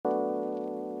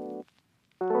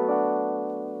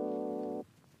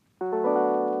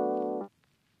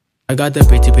I got a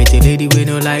pretty lady with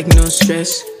no like no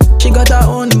stress. She got her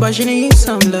own but she need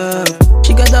some love.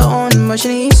 She got her own but she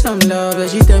need some love. And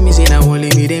she tell me say now only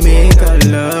me they make her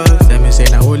love. Tell me say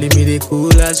now only me they cool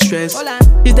her stress.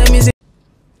 She tell me say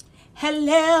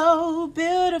hello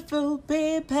beautiful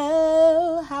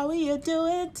people, how are you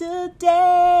doing today?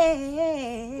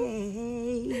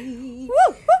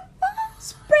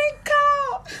 Sprinkle.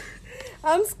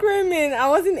 I'm screaming. I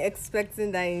wasn't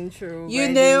expecting that intro. You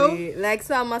know? Like,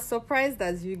 so I'm as surprised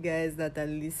as you guys that are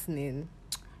listening.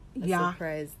 Yeah.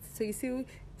 Surprised. So you see,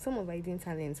 some of our hidden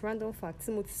talents. Random fact.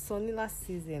 Timothy Sonny last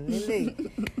season.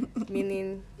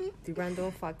 Meaning the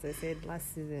random fact I said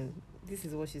last season. This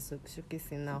is what she's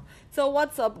showcasing now. So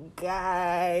what's up,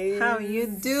 guys? How you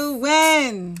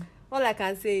doing? All I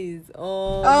can say is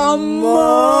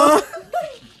more.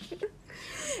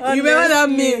 You remember that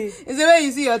meme? It's the way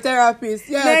you see your therapist.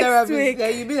 Yeah, your therapist. Week. Yeah,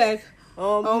 you be like,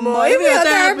 more. Even your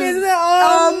therapist,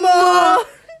 more.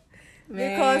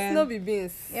 Man. Because no be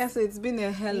beans. Yeah, so it's been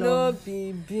a hell No of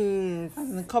be beans.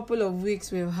 and a couple of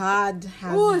weeks we've had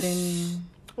has Whoosh. been.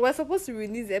 We're supposed to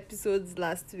release episodes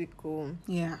last week.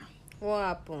 Yeah. What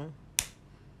happened?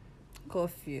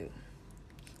 Curfew.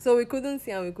 So we couldn't see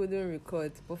and we couldn't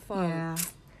record. But fun. Yeah.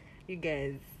 You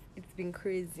guys, it's been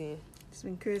crazy. It's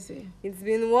been crazy. It's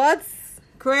been what?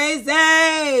 Crazy!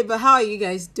 But how are you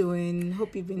guys doing?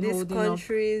 Hope you've been This holding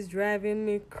country is driving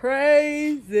me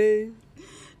crazy. up.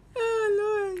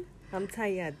 Oh, Lord. I'm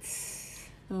tired.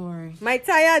 Don't worry. My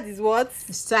tired is what?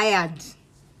 It's tired.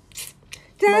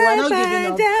 But we're not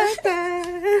giving up.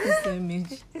 It's the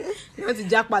image. You want to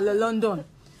jackpot London.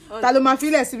 Ta ló máa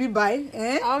filẹ̀ síbí báyìí,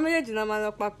 eh? Àwọn méjèèjì náà máa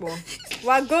lọ papọ̀.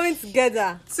 We're going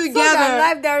together. So Together. that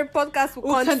Live Diary podcast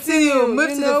will continue. Move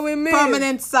You to know, the we move.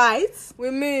 permanent site. We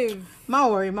move. Ma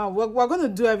worry, ma. We're going to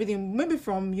do everything. Maybe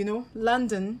from,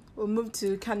 London. We'll move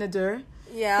to Canada.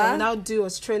 Then Yeah. we'll now do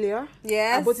Australia.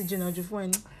 Yes. About to Jinoju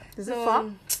when. Is it far?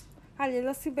 A lè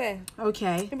lọ síbẹ̀.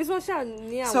 Okay. Ibi tí wọ́n ṣáà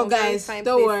ní So àwọn very guys, fine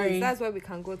don't places. worry. That's where we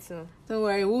can go to. Don't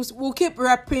worry. We'll keep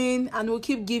repping and we'll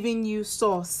keep giving you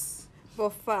sauce.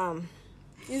 But fam,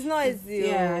 it's not easy.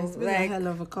 Yeah, it's been a like, hell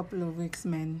of a couple of weeks,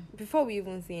 man. before we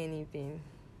even say anything,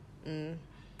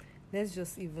 let's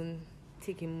just even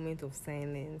take a moment of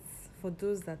silence for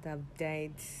those that have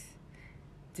died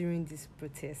during these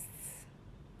protests.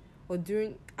 Or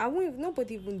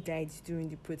nobody even died during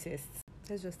the protests.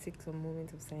 Let's just take some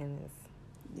moment of silence.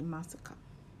 The massacre.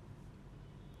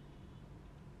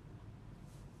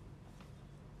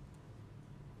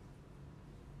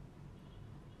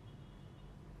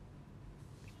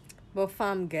 But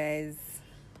fam, guys.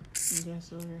 Yeah,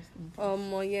 so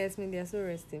resting. Yes, maybe they're so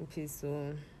rest in peace.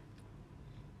 So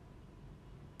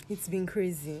it's been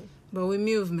crazy. But we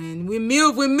move, man. We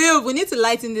move. We need to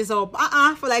lighten this up.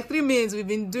 For like 3 minutes, we've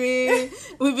been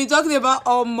talking about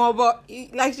more. But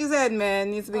like she said,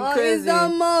 man, it's been crazy.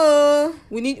 More.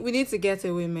 We need to get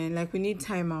away, man. Like we need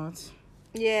time out.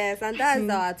 Yes, and that's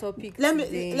our topic Let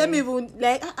today. me even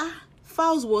like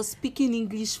Fowls was speaking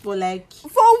English for like for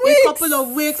a weeks. couple of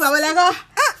weeks. I was like,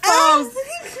 Fowls.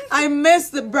 I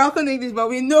missed the broken English, but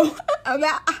we know. I'm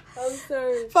like, I'm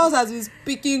sorry. Fowls has been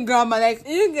speaking grammar like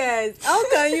You guys, how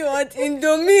can you want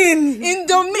Indomine?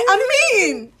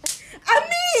 I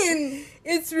mean,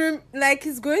 It's like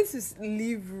it's going to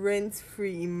live rent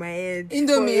free in my head.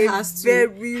 Indomie for a has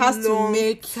very to long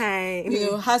make time.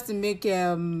 has to make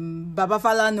Baba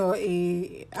Falana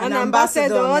an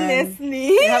ambassador, man. honestly.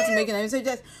 You have to make an ambassador.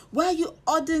 Just why are you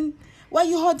ordering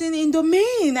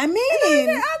Indomie? I mean,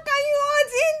 How can you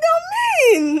want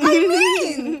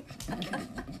Indomine?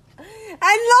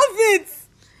 I love it.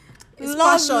 it's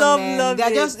love, passion, love, man. love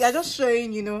They're it. just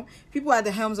showing, people at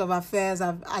the helms of affairs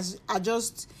are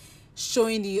just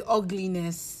showing the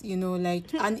ugliness,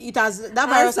 like, and it has that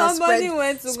virus has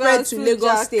spread to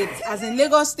Lagos State. As in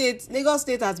Lagos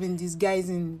State has been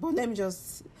disguising. But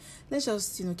let's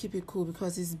just keep it cool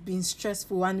because it's been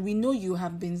stressful and we know you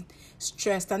have been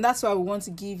stressed, and that's why we want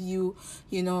to give you,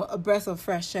 a breath of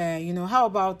fresh air. How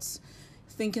about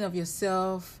thinking of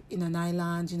yourself in an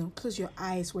island, close your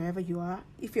eyes wherever you are.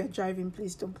 If you're driving,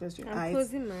 please don't close your eyes. I'm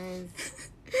closing my eyes.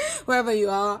 Wherever you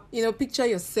are, picture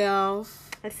yourself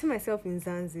I see myself in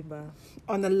Zanzibar.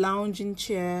 on a lounging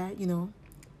chair,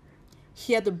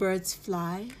 hear the birds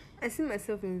fly, I see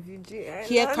myself in Fiji.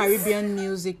 hear Caribbean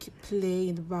music play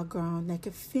in the background, like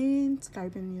a faint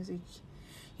Caribbean music.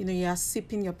 You are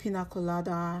sipping your pina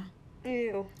colada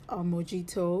Ew. or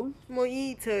mojito.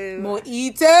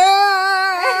 Mojito.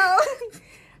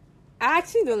 I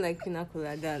actually don't like pina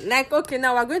colada. Like, okay,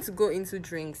 now we're going to go into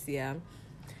drinks here.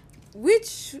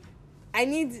 Which I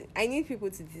need people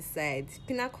to decide.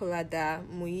 Pina colada,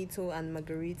 mojito, and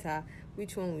margarita.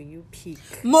 which one will you pick?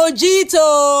 Mojito.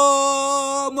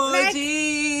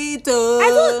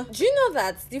 Do you know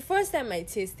that the first time I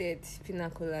tasted pina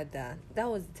colada, that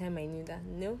was the time I knew that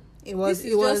it was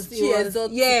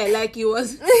exotic. Yeah, like it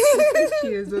was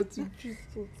exotic.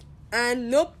 And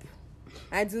nope,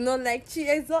 I do not like chi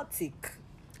exotic.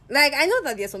 Like, I know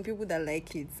that there are some people that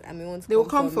like it. I mean, want to they will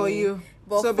come for you.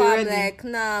 But so I'm like,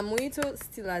 nah, mojito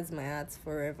still has my heart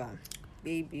forever,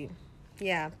 baby.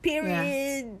 Yeah,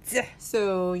 period. Yeah.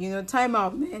 So, time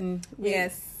out, man.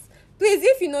 Yes. Please,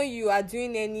 if you are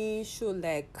doing any show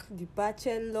like The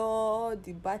Bachelor,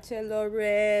 The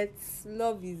Bachelorette,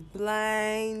 Love is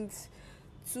Blind,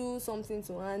 Do Something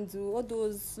to Handle, all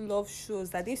those love shows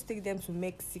that they used to take them to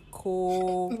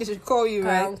Mexico. They should call you,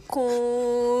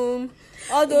 Cancun,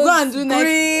 all those. Go and do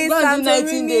 19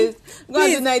 days. Go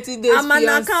and do 19 days. I'm an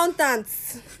accountant.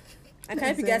 I can't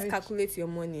help you guys calculate your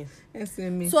money.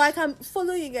 SME. So I can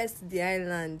follow you guys to the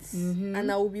island,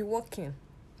 and I will be working.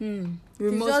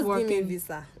 Remote just working. give me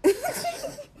visa.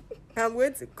 I'm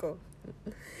going to call.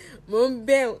 I'm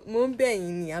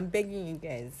begging you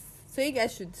guys. So you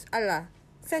guys should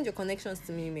send your connections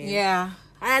to me, man. Yeah.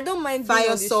 And I don't mind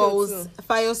Fire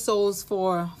souls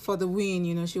for the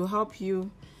win. She'll help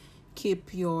you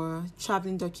keep your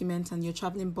traveling documents and your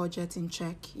traveling budget in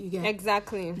check. You get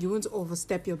exactly. You won't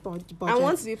overstep your budget. I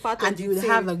want to be part of and you will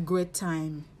have a great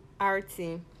time.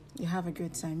 RT. You have a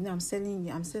great time. No, I'm selling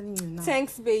you now.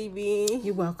 Thanks, baby.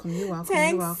 You're welcome.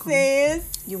 Thanks,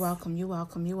 sis. You're welcome.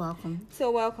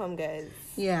 So welcome, guys.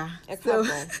 Yeah.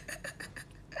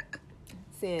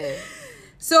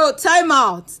 So time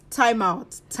out.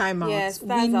 Yes,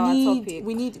 that's our topic.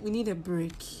 We need a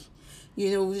break.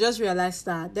 We just realized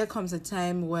that there comes a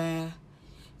time where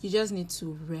you just need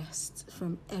to rest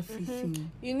from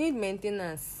everything. You need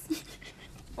maintenance.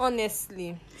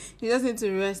 Honestly. You just need to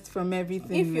rest from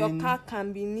everything. If your car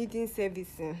can be needing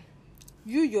servicing,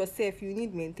 you yourself, you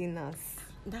need maintenance.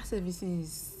 That servicing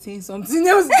is saying something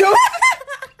else, Joe.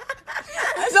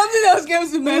 Something else came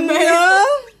to my mind. No.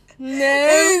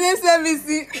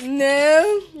 Servicing.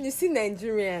 No. You see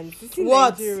Nigerians.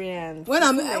 What? Nigerians.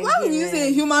 Why would you say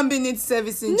a human being needs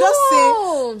servicing? No. Just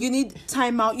say you need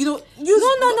time out. No.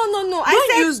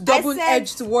 Don't use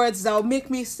double-edged words that will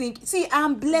make me think. See,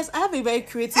 I'm blessed. I have a very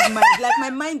creative mind. Like, my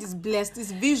mind is blessed.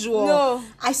 It's visual. No.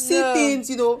 I see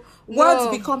things, words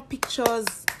become pictures.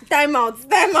 Time out.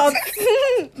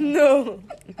 No.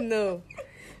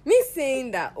 Me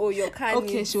saying that, your car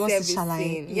needs she wants servicing. to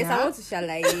shalaye. Yes, Yeah. I want to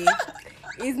shalaye.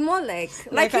 It's more like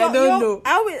I don't know.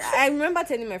 I remember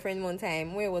telling my friend one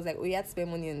time where it was like, you had to spend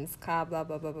money on his car, blah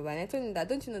blah blah blah blah. And I told him that,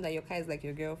 don't you know that your car is like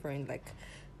your girlfriend? Like,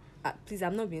 please,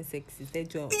 I'm not being sexy.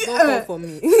 Don't call for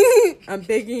me. I'm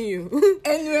begging you.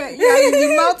 Anyway, you're in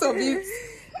the mouth of it.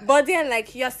 But then,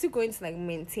 like, you're still going to, like,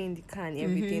 maintain the car and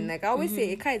everything. Like, I always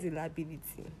say, a car is a liability,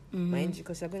 mind you,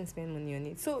 because you're going to spend money on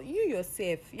it. So, you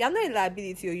yourself, you're not a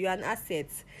liability, or you're an asset.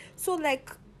 So,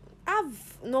 like,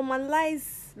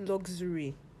 normalize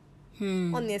luxury.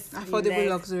 Honestly. Affordable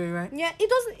luxury, right? Yeah, it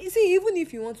doesn't, you see, even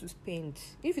if you want to spend,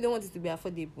 if you don't want it to be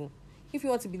affordable, if you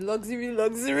want to be luxury.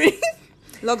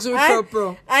 Luxury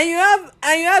pro. And you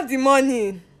have the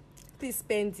money, please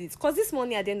spend it. Because this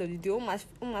money, at the end of the day,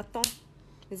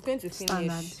 it's going to finish.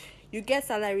 Standard. You get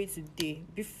salary today.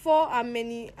 Before how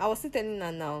many? I was still telling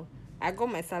her now. I got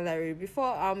my salary.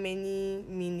 Before how many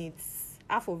minutes?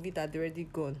 Half of it had already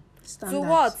gone. Standard. So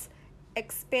what?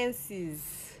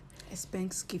 Expenses.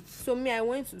 Expense gift. So me, I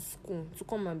went to school to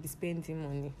come and be spending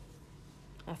money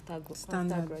after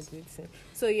graduating.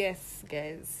 So yes,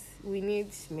 guys, we need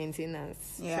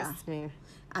maintenance. Yeah. Trust me.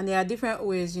 And there are different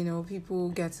ways, people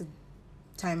get to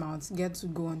time out, get to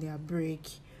go on their break.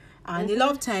 And a lot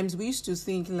of times we used to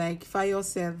think, like Fayo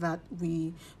said, that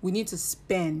we need to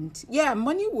spend. Yeah,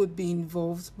 money would be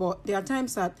involved, but there are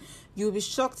times that you'll be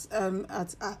shocked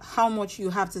at how much you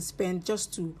have to spend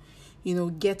just to,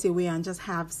 get away and just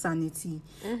have sanity.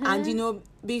 And,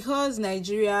 because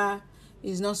Nigeria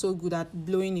is not so good at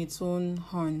blowing its own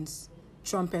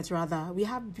trumpet rather, we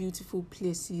have beautiful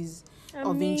places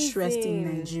of interest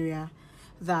in Nigeria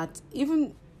that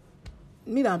even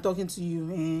me that I'm talking to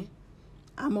you,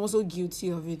 I'm also guilty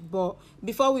of it. But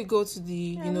before we go to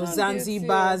the,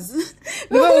 Zanzibars,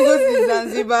 before we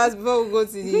go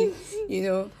to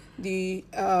the, the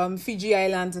Fiji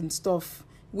Islands and stuff,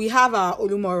 we have our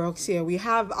Olumo Rocks here. We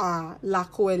have our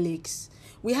Lakoe Lakes.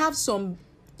 We have some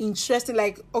interesting,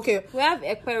 we have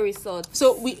Ekpe Resort.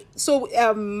 So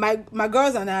my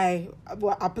girls and I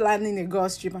are planning a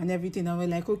girls trip and everything, and we're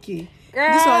like, okay,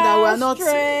 this one that we are not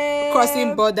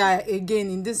crossing border again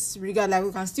in this regard. Like,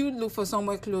 we can still look for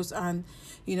somewhere close and,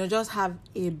 you know, just have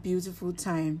a beautiful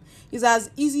time. It's as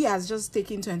easy as just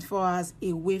taking 24 hours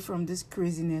away from this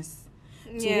craziness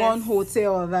to one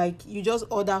hotel. Like, you just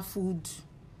order food,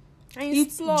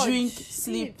 eat, drink,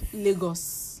 sleep,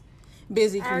 Lagos,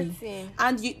 basically.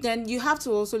 And then you have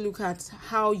to also look at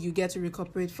how you get to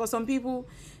recuperate. For some people,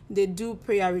 they do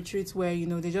prayer retreats where, you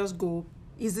know, they just go.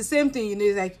 It's the same thing, you know.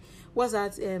 It's like, what's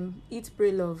that? Eat,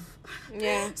 pray, love.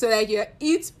 Yeah. So like, you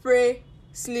eat, pray,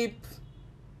 sleep,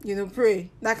 you know, pray,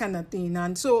 that kind of thing.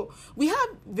 And so we have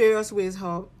various ways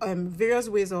of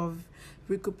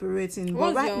recuperating.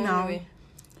 But right now,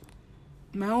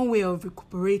 my own way of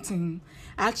recuperating,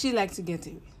 I actually like to get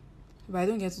away, but I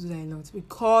don't get to do that a lot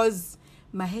because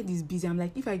my head is busy. I'm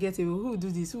like, if I get away, who will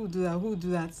do this? Who will do that? Who will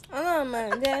do that? Oh my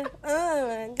God.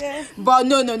 But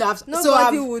no.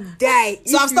 Nobody would die.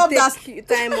 So I've stopped that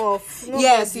time off.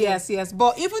 Yes.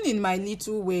 But even in my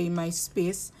little way, in my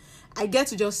space, I get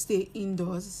to just stay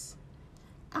indoors.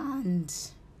 And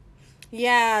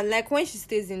yeah, like when she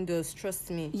stays indoors,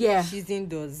 trust me. Yeah, she's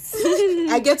indoors.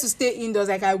 I get to stay indoors.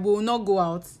 Like, I will not go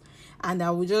out, and I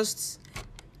will just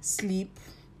sleep,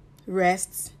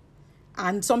 rest.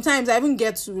 And sometimes I even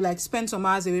get to like spend some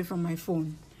hours away from my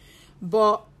phone.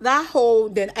 But that whole,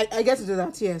 then I get to do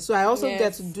that here. So I also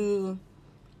get to do,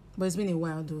 but it's been a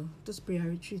while though, those prayer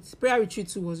retreats. Prayer retreat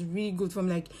too was really good from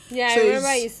like, I remember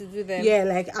I used to do them. Yeah,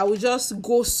 like I would just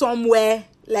go somewhere,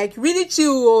 like really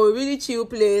chill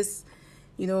place.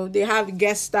 You know, they have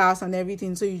guest stars and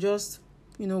everything. So you just,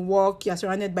 you know, walk, you're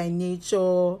surrounded by nature,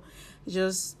 you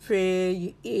just pray,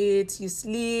 you eat, you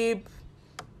sleep.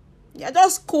 You're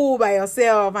just cool by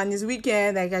yourself, and it's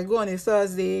weekend. Like, I go on a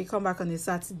Thursday, come back on a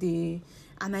Saturday,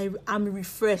 and I'm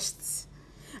refreshed.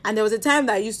 And there was a time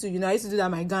that I used to do that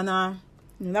my Ghana,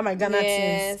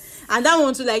 things. And that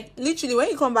one too, like, literally,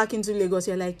 when you come back into Lagos,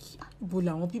 you're like,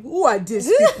 Bola, people, who are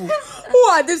these people? Who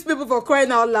are these people, for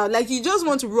crying out loud? Like, you just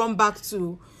want to run back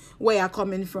to where you're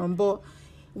coming from. But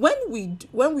when we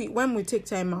take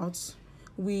time out,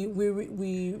 we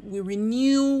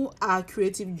renew our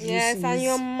creative juices. Yes, and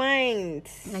your mind.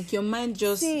 Like, your mind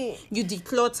just, you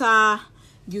declutter,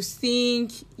 you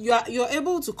think, you're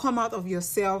able to come out of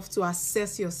yourself to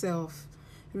assess yourself.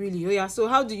 Really. Oh yeah. So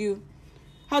how do you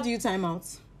time out?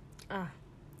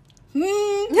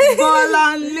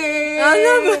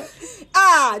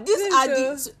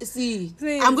 See,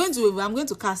 please. I'm going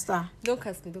to cast her. Don't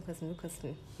cast me. Why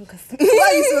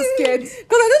are you so scared? Because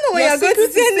I don't know what you're going to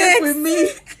say next. With me.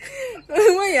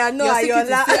 When you're not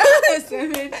Ayola.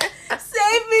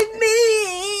 Save with me.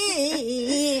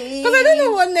 Because I don't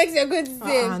know what next you're going to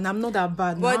say. And I'm not that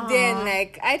bad. But then,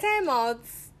 like, I time out.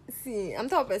 See, I'm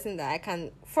the type of person that I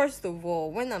can, first of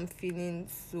all, when I'm feeling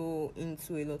so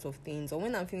into a lot of things, or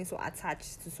when I'm feeling so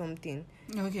attached to something,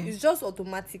 it's just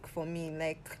automatic for me.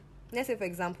 Like, let's say, for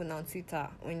example, now Twitter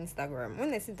or Instagram,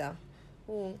 when I see that,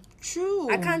 true,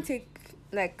 I can't take,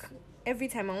 like, every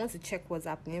time I want to check what's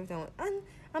happening, and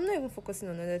I'm not even focusing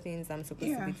on other things I'm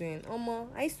supposed to be doing.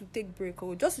 I used to take break,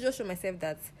 just to show myself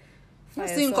that you're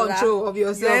still in control of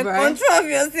yourself, right? Control of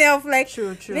yourself, like,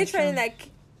 true, literally, like,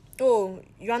 oh,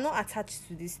 you are not attached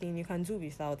to this thing, you can do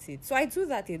without it. So I do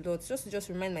that a lot, just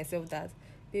to remind myself that,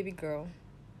 baby girl,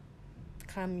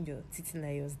 calm your titty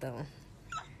layers down.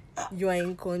 You are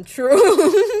in control.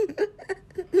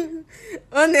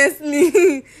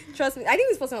 Honestly, trust me. I think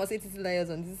this person will say titty layers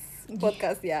on this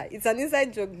podcast. Yeah, it's an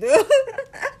inside joke though.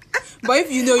 But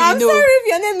if you know, I'm sorry if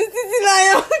your name is Titty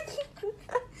Lion.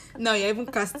 No, you're even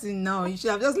casting now. You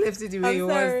should have just left it the way it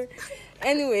was.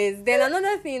 Anyways, then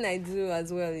another thing I do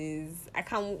as well is I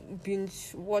can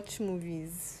binge watch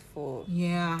movies for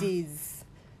days.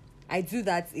 I do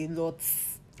that a lot.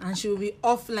 And she'll be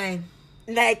offline.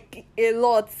 Like, a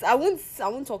lot. I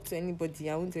won't talk to anybody.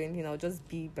 I won't do anything. I'll just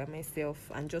be by myself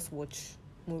and just watch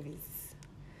movies.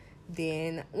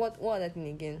 Then what other thing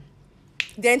again?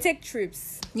 Then take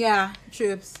trips. Yeah,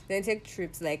 trips. Then take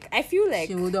trips. Like, I feel like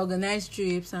she would organize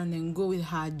trips and then go with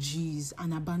her G's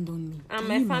and abandon me. And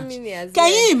my family as well.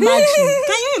 Can you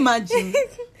imagine?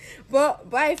 But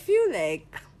I feel like,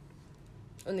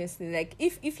 honestly, like,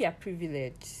 if you're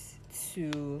privileged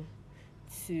to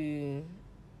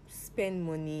spend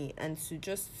money and to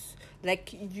just,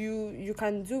 like, you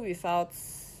can do without,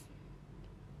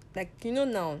 like, you know,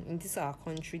 now in this our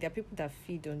country there are people that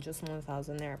feed on just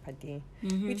 1,000 naira per day,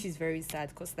 which is very sad,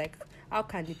 because, like, how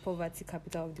can the poverty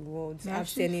capital of the world have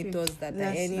senators that are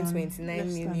earning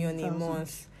 29 million a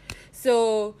month?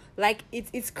 So, like,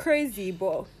 it's crazy,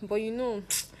 but you know,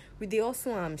 with the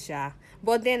also sure.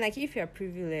 But then, like, if you're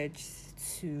privileged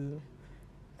to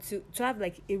to have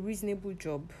like a reasonable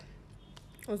job,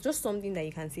 or just something that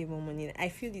you can save more money, I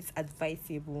feel it's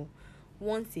advisable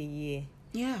once a year.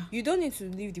 Yeah. You don't need to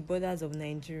leave the borders of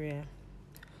Nigeria,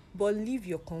 but leave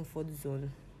your comfort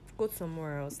zone. Go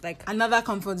somewhere else. Like another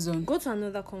comfort zone. Go to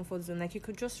another comfort zone. Like you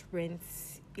could just rent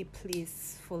a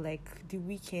place for like the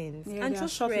weekends and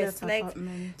just rest. Like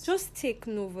just take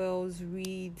novels,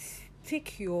 read,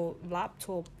 take your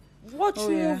laptop, watch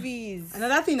movies.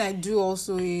 Another thing I do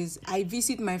also is I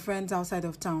visit my friends outside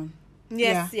of town.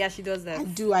 Yes, yeah, she does that. I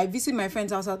do. I visit my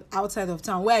friends outside of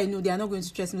town where I know they are not going to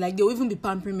stress me. Like they'll even be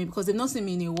pampering me because they've not seen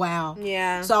me in a while.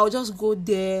 Yeah. So I'll just go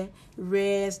there,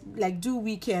 rest, like do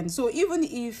weekends. So even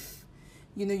if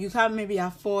you can't maybe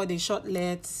afford a short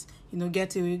let,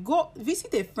 get away, go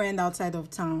visit a friend outside of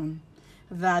town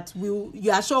that you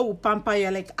are sure will pamper you.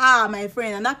 Like, my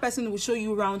friend, and that person will show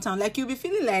you around town. Like you'll be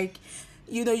feeling like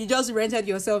you just rented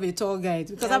yourself a tour guide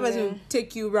because that person will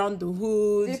take you around the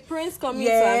hood. The prince coming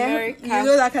to America.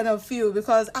 That kind of feel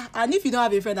because and if you don't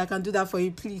have a friend that can do that for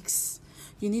you, please,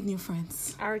 you need new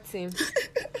friends. Our team.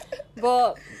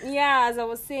 But yeah, as I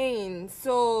was saying,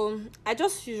 so I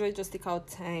just usually just take out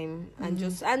time and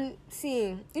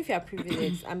see if you are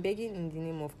privileged. I'm begging in the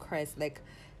name of Christ. Like,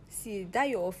 see that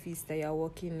your office that you are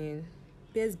working in.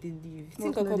 Best believe.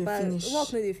 Think of about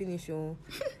work no dey finish.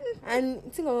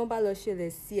 And think about let's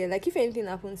see. Like if anything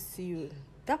happens to you,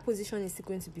 that position is still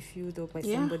going to be filled up by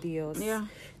somebody else. Yeah.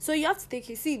 So you have to take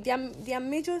it. See, there are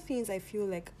major things I feel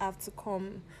like have to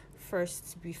come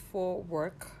first before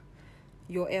work.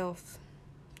 Your health,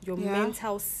 your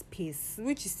mental space,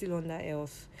 which is still under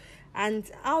health, and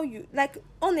how you like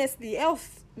honestly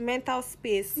health, mental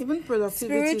space, even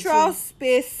productivity, spiritual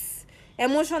space,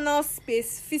 emotional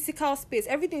space, physical space,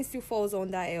 everything still falls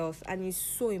under health, and it's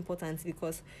so important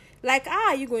because like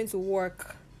how are you going to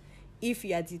work if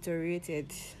you are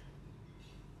deteriorated?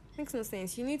 Makes no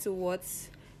sense. You need to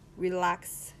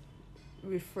relax,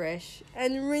 refresh,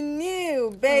 and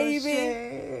renew,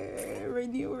 baby.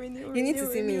 Renew. You need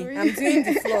to see me. I'm doing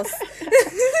the floss.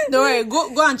 Don't worry,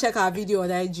 go and check our video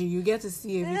on IG. You get to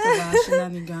see a bit of our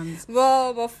shenanigans.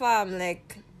 But fam,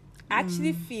 like I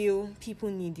actually feel people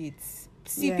need it.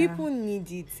 See, people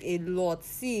need it a lot.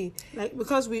 See, like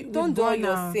because we don't dull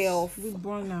yourself. We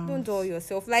burn out. Don't dull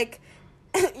yourself. Like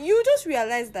you just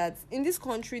realize that in this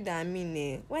country that I'm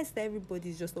in, why is that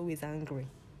everybody's just always angry?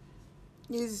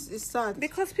 It's sad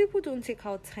because people don't take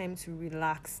out time to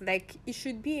relax. Like it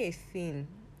should be a thing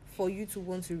for you to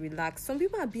want to relax. Some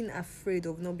people are being afraid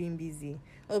of not being busy,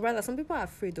 or rather, some people are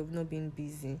afraid of not being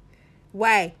busy.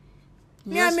 Why?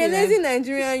 I'm a lazy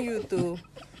Nigerian youth, though.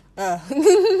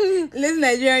 Lazy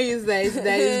Nigerian youth that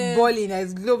is balling, that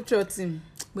is globetrotting.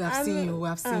 We have seen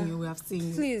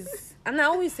you. Please, and I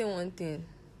always say one thing: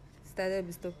 stop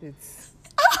it.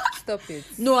 Stop it.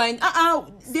 No,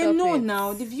 they know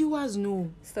now. The viewers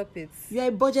know. Stop it. You are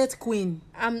a budget queen.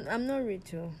 I'm not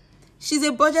Rachel. She's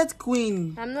a budget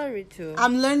queen. I'm not Rachel.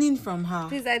 I'm learning from her.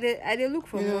 Please, I did look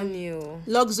for money.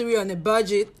 Luxury on a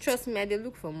budget. Trust me, I did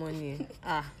look for money.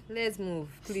 Let's move,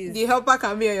 please. The helper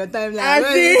can be on your timeline.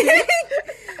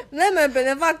 Let my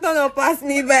benefactor not pass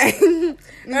me by.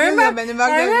 I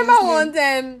remember one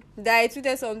time that I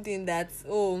tweeted something that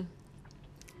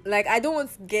like I don't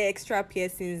want to get extra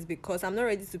piercings because I'm not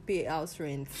ready to pay house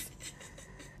rent.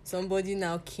 Somebody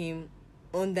now came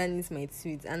underneath my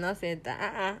tweet and I said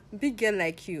that big girl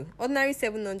like you, ordinary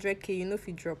 700k, you know if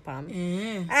you drop them.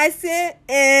 I say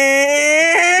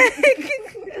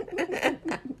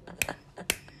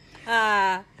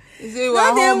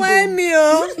no they whine me,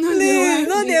 please,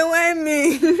 no they whine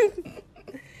me.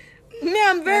 Me,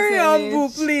 I'm very humble,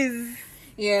 please.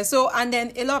 Yeah, so and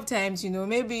then a lot of times,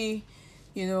 maybe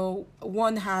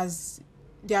one has,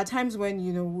 there are times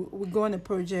when we go on a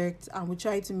project and we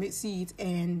try to see it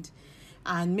end,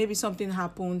 and maybe something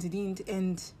happened, it didn't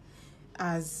end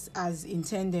as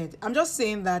intended. I'm just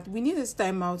saying that we need this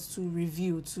time out to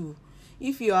review too.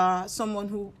 If you are someone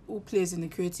who plays in the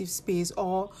creative space,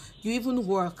 or you even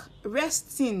work,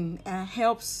 resting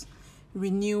helps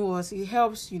renew us. It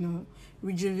helps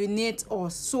rejuvenate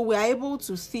us, so we're able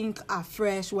to think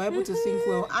afresh, we're able to think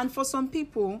well. And for some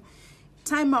people,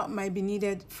 time out might be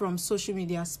needed from social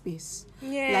media space.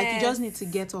 Yeah, like you just need to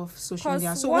get off social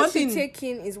media. So what you take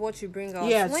in is what you bring out.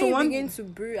 Yeah, when you begin to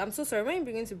brew a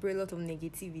lot of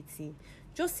negativity,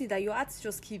 just see that your heart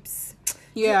just keeps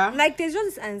Like there's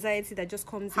just this anxiety that just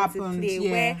comes into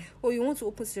play where you want to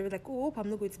open story like, hope I'm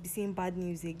not going to be seeing bad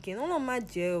news again. Oh no, my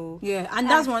jail. Yeah, and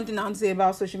that's one thing I want to say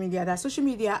about social media, that social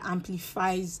media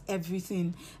amplifies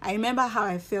everything. I remember how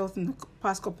I felt in the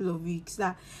past couple of weeks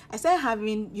that I started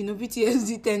having,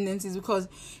 PTSD tendencies, because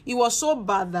it was so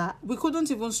bad that we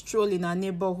couldn't even stroll in our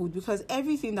neighborhood, because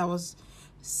everything that was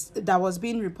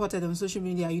being reported on social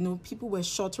media, people were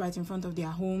shot right in front of their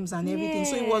homes and everything.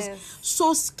 So it was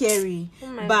so scary. Oh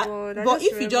my but God, but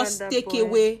if you just take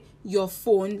away your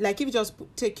phone, like if you just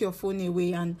take your phone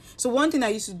away, and so one thing I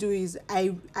used to do is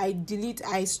I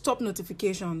stop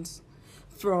notifications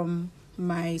from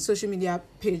my social media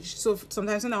page. So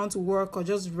sometimes when I want to work or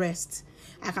just rest,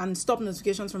 I can stop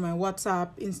notifications from my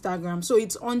WhatsApp, Instagram. So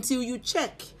it's until you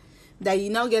check that you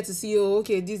now get to see,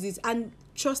 this is, and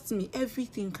trust me,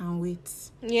 everything can wait.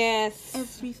 Yes.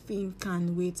 Everything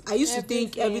can wait. I used to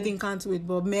think everything can't wait,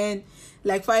 but man,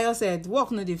 like Fire said,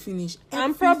 work no they finish.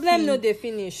 And problem no they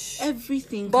finish.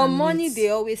 Everything but can money wait. They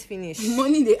always finish. And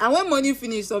when money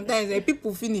finish, sometimes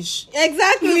people finish.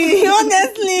 Exactly.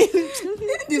 Honestly.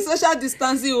 The social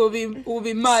distancing will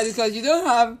be mad, because you don't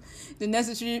have the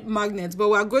necessary magnets. But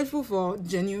we are grateful for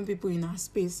genuine people in our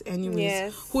space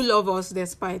anyways, who love us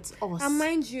despite us. And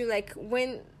mind you, like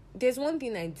when there's one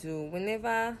thing I do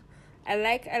whenever I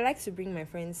like to bring my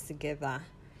friends together,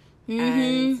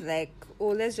 and like,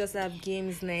 let's just have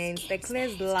games nights, like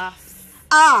let's laugh.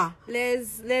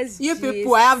 Let's you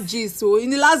people, I have gist. So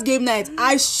in the last game night,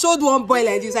 I showed one boy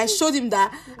like this. I showed him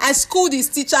that I schooled his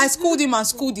teacher. I schooled him and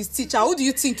schooled his teacher. Who do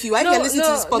you think you are? If you're listening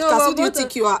to this podcast, who do you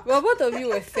think you are? Well, both of you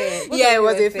were fair. It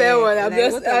was a fair one.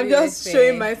 I'm just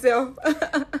showing myself.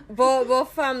 but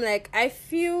fam, like I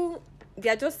feel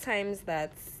there are just times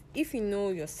that if you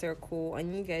know your circle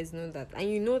and you guys know that, and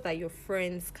you know that your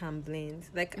friends can blend,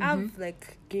 like have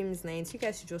like games nights, you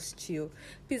guys should just chill.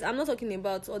 Please, I'm not talking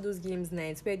about all those games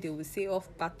nights where they will say off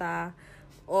butter,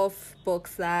 off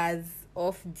boxers,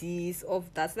 off this, off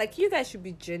that. Like you guys should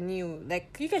be genuine.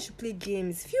 Like you guys should play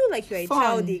games. Feel like you're a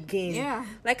child again. Yeah.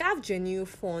 Like have genuine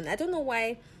fun. I don't know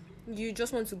why you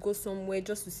just want to go somewhere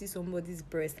just to see somebody's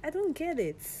breast. I don't get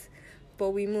it.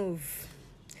 But we move.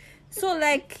 So,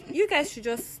 like, you guys should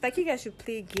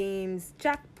play games,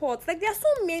 jackpots. Like, there are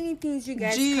so many things you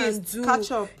guys can do.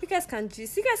 Catch up. You guys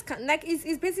can, like,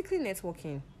 it's basically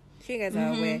networking. You guys are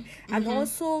aware. And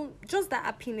also, just that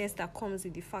happiness that comes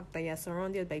with the fact that you're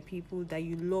surrounded by people that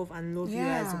you love and love you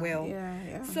as well.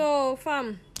 Yeah. So,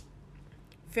 fam,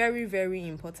 very, very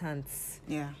important.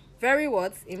 Yeah. Very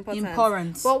what?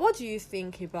 Important. But what do you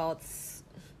think about...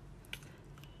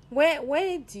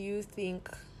 Where do you think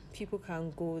people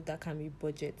can go that can be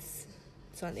budgets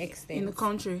to an extent in the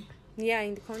country?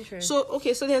 In the country. So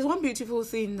there's one beautiful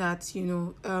thing that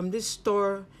this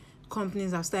store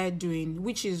companies have started doing,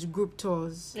 which is group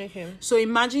tours. Okay. So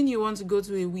imagine you want to go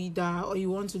to a WIDA, or you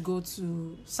want to go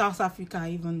to South Africa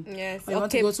even. Yes. Or you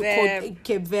want to go to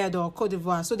Cape Verde or Cote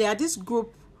d'Ivoire. So there are this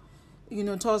group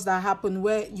tours that happen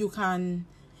where you can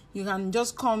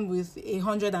just come with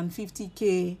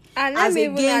 150k. And let me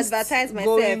even advertise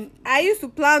myself. I used to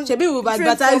plan. Shebi will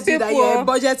advertise you that you're a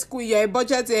budget school. You're a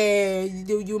budget.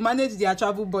 You manage their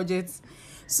travel budget.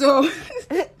 So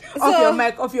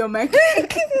off your mic.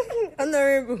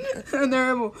 Honorable.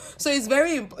 So it's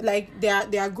very like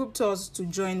there are group tours to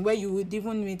join where you would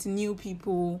even meet new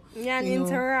people. Yeah, and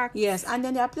interact. Yes, and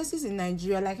then there are places in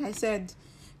Nigeria, like I said,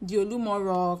 the Olumo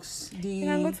Rocks, you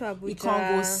can go to Abuja. The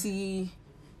Congo Sea.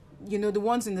 The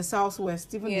ones in the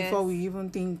southwest, even before we even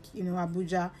think,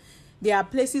 Abuja. There are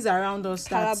places around us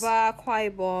Calabar,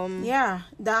 Akwa Ibom. Yeah,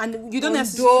 and you don't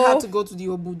necessarily have to go to the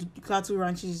Obudu cattle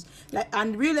ranches.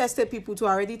 And real estate people too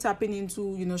are already tapping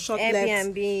into, short-let.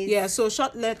 Airbnbs. Yeah, so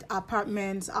short-let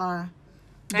apartments are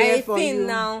there for you.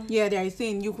 Now. Yeah, they're a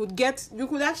thing. You could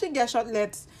actually get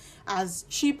short-lets as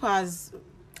cheap as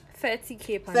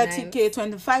 30k per night.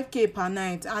 25k per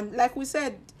night. And like we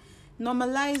said,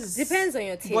 normalize, depends on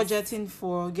your taste, budgeting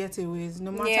for getaways,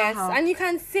 no matter how. And you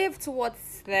can save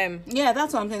towards them. Yeah,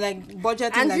 that's something like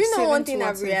budgeting. And like one thing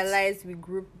I've realized with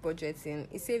group budgeting,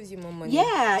 it saves you more money.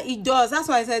 Yeah, it does. That's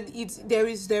why I said there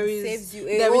is saves you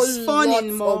there is fun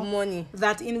in more money.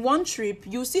 That in one trip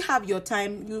you still have your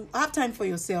time, you have time for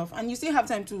yourself, and you still have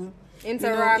time to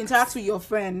interact with your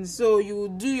friends. So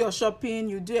you do your shopping,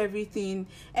 you do everything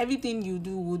you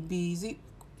do would be easy.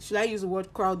 Should I use the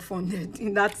word crowdfunded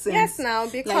in that sense? Yes, now,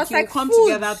 because you come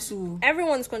food, together to...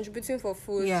 Everyone's contributing for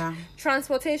food. Yeah.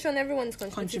 Transportation, everyone's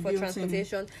contributing for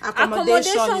transportation.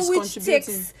 Accommodation which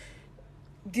takes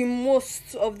the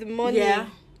most of the money. Yeah.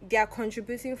 They are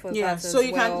contributing for that as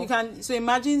well. So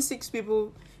imagine 6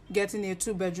 people getting a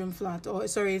 2-bedroom flat, or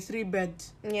sorry, a 3-bed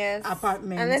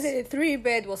apartment. And let's say the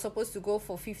 3-bed was supposed to go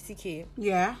for 50K.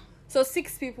 Yeah. So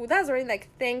 6 people, that's already like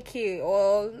 10K,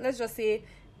 or let's just say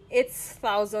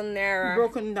 8,000 naira.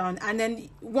 Broken down. And then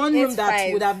one room that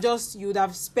you would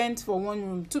have spent for one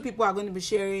room. 2 people are going to be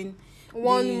sharing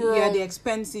one room. Yeah, the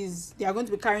expenses. They are going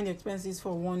to be carrying the expenses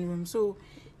for one room. So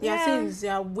there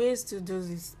are ways to do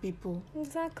this, people.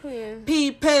 Exactly.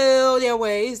 People, there are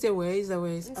ways. So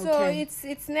okay.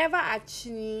 it's never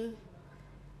actually.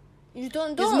 You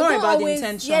don't it's more about always, the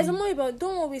intention. Yeah, it's more about,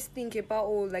 don't always think about,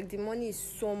 like the money is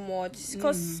so much.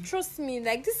 Because trust me,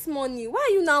 like this money, why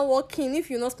are you now working if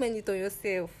you not spend it on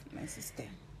yourself? My sister.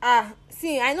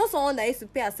 See, I know someone that used to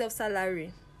pay herself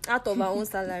salary out of her own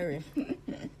salary.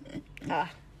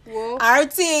 Whoa.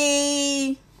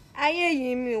 RT.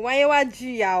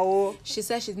 She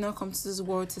said she's not come to this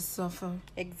world to suffer.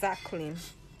 Exactly.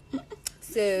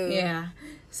 So yeah.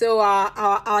 So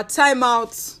our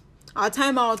timeout. Our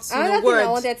timeouts. Another thing I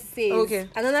wanted to say. Okay.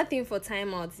 Another thing for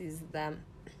timeouts is that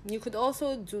you could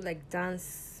also do like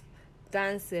dance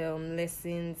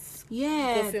lessons.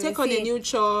 Yeah. Take on a new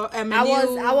chore.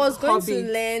 I was going to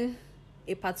learn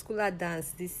a particular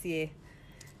dance this year.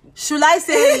 Should I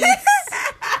say it?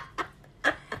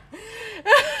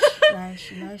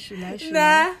 Should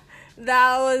I?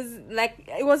 That was like,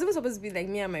 it was even supposed to be like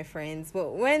me and my friends,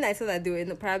 but when I saw that they were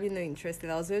probably not interested,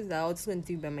 I was just going to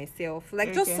do it by myself,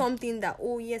 like just something that,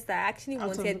 oh yes, I actually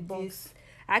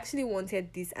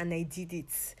wanted this and I did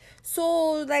it.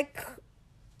 So like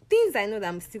things I know that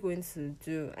I'm still going to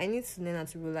do, I need to learn how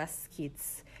to roller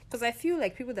skate, because I feel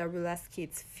like people that roller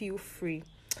skate feel free.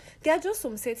 There are just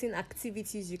some certain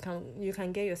activities you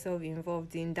can get yourself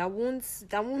involved in that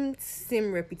won't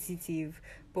seem repetitive,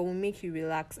 but will make you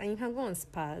relax, and you can go on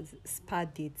spa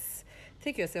dates.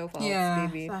 Take yourself out,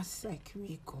 baby. That's like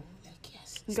we go. Like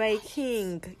yes. You're a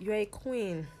king. You're a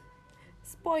queen.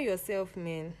 Spoil yourself,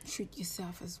 man. Treat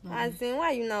yourself as well. As in,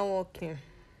 why are you not working?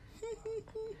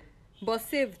 But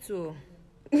save too.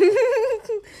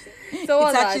 So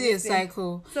it's actually a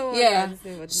cycle.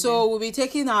 So we'll be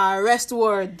taking our rest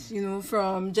word,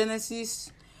 from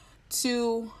Genesis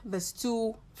to verse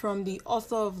 2, from the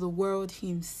author of the world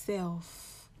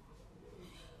himself.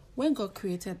 When God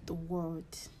created the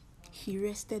world, he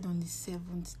rested on the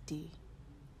 7th day.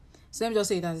 So let me just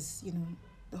say it as,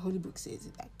 the Holy Book says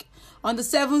it, like, on the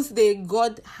 7th day,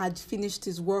 God had finished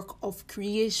his work of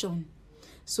creation.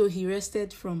 So he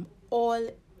rested from all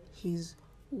his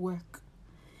work.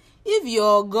 If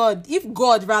your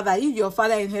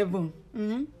Father in heaven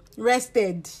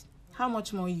rested, how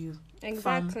much more you?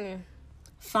 Exactly.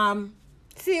 Fam.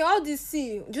 See, all this, do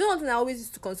you know one thing I always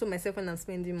used to console myself when I'm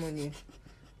spending money?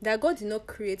 That God did not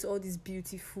create all these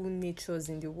beautiful natures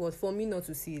in the world for me not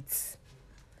to see it.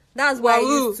 That's why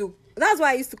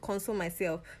I used to console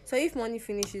myself. So if money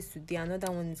finishes today,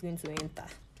 another one is going to enter.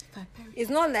 It's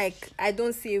not like I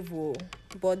don't save,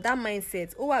 but that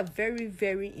mindset are very,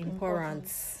 very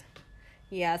important.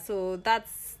 Yeah, so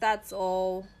that's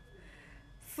all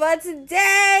for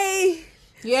today.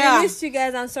 Yeah, I missed you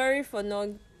guys. I'm sorry for not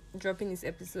dropping this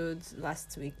episode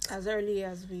last week as early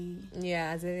as we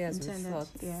thought.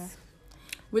 Yeah,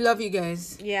 we love you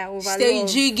guys. Yeah, stay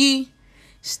jiggy,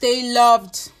 stay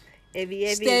loved,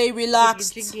 stay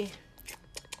relaxed. Jiggy.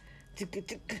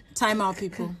 Time out,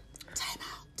 people. Time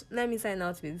out. Let me sign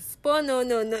out with Spo. No.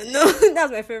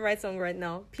 That's my favorite song right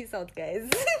now. Peace out, guys.